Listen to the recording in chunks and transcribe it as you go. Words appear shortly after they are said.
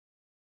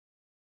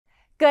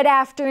Good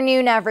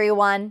afternoon,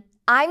 everyone.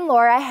 I'm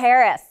Laura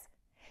Harris.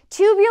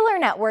 Tubular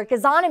Network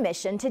is on a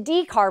mission to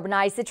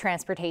decarbonize the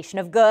transportation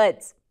of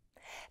goods.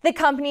 The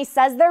company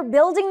says they're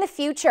building the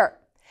future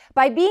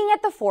by being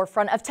at the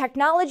forefront of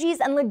technologies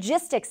and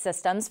logistics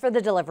systems for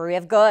the delivery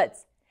of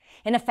goods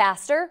in a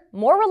faster,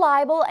 more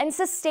reliable, and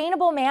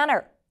sustainable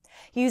manner,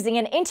 using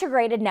an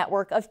integrated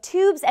network of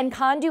tubes and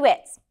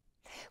conduits.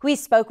 We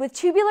spoke with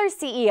Tubular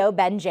CEO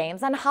Ben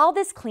James on how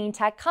this clean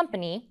tech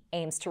company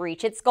aims to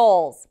reach its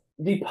goals.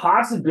 The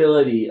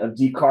possibility of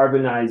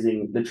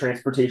decarbonizing the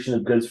transportation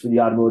of goods for the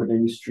automotive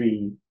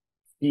industry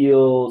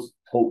feels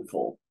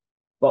hopeful.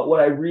 But what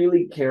I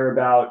really care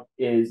about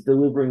is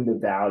delivering the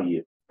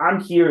value.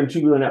 I'm here and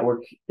Tubular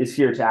Network is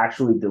here to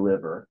actually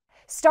deliver.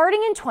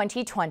 Starting in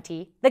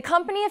 2020, the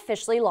company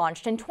officially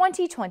launched in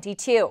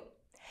 2022.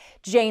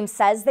 James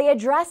says they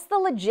address the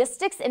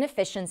logistics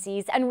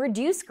inefficiencies and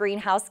reduce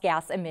greenhouse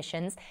gas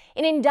emissions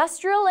in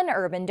industrial and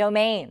urban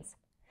domains.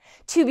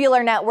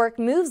 Tubular Network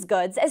moves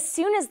goods as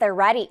soon as they're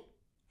ready,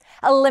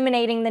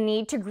 eliminating the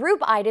need to group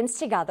items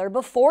together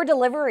before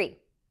delivery.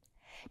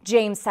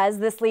 James says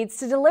this leads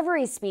to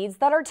delivery speeds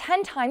that are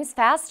 10 times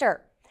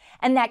faster,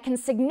 and that can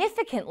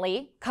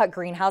significantly cut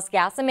greenhouse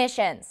gas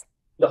emissions.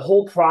 The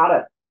whole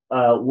product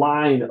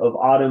line of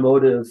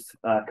automotive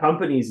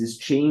companies is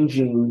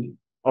changing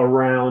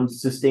around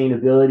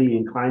sustainability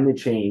and climate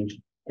change.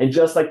 And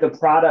just like the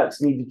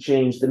products need to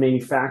change, the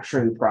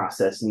manufacturing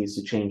process needs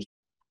to change.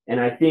 And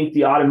I think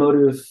the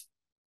automotive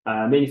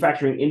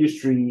manufacturing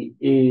industry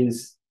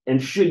is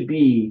and should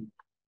be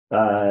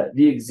the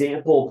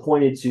example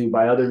pointed to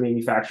by other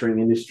manufacturing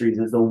industries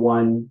as the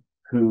one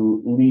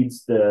who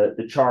leads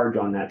the charge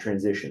on that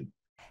transition.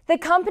 The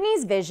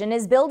company's vision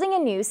is building a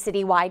new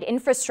citywide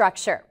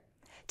infrastructure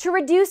to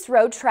reduce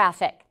road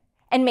traffic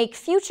and make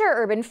future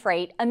urban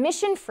freight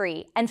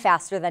emission-free and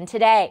faster than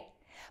today.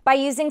 By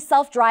using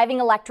self-driving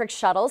electric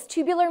shuttles,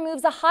 Tubular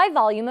moves a high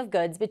volume of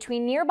goods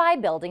between nearby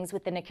buildings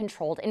within a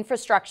controlled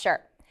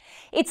infrastructure.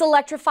 Its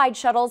electrified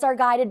shuttles are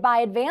guided by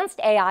advanced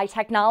AI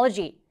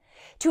technology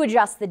to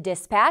adjust the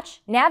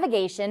dispatch,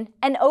 navigation,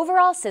 and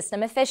overall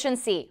system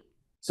efficiency.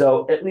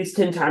 So at least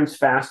 10 times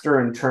faster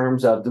in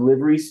terms of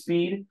delivery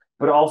speed,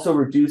 but also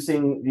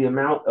reducing the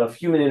amount of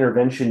human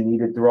intervention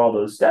needed through all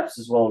those steps,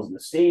 as well as the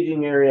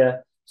staging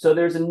area. So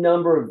there's a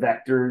number of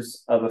vectors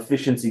of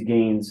efficiency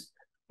gains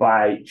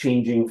by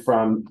changing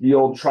from the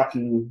old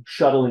trucking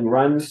shuttling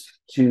runs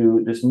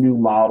to this new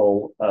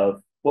model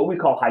of what we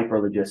call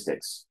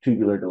hyperlogistics,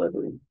 tubular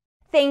delivery.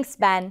 Thanks,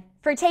 Ben,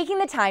 for taking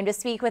the time to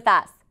speak with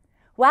us.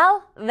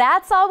 Well,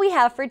 that's all we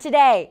have for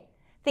today.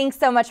 Thanks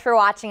so much for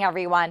watching,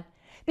 everyone.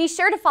 Be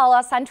sure to follow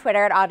us on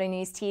Twitter at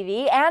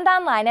AutoNewsTV and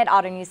online at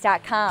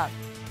autonews.com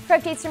for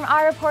updates from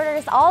our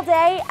reporters all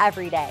day,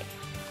 every day.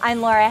 I'm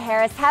Laura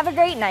Harris. Have a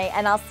great night,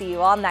 and I'll see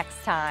you all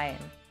next time.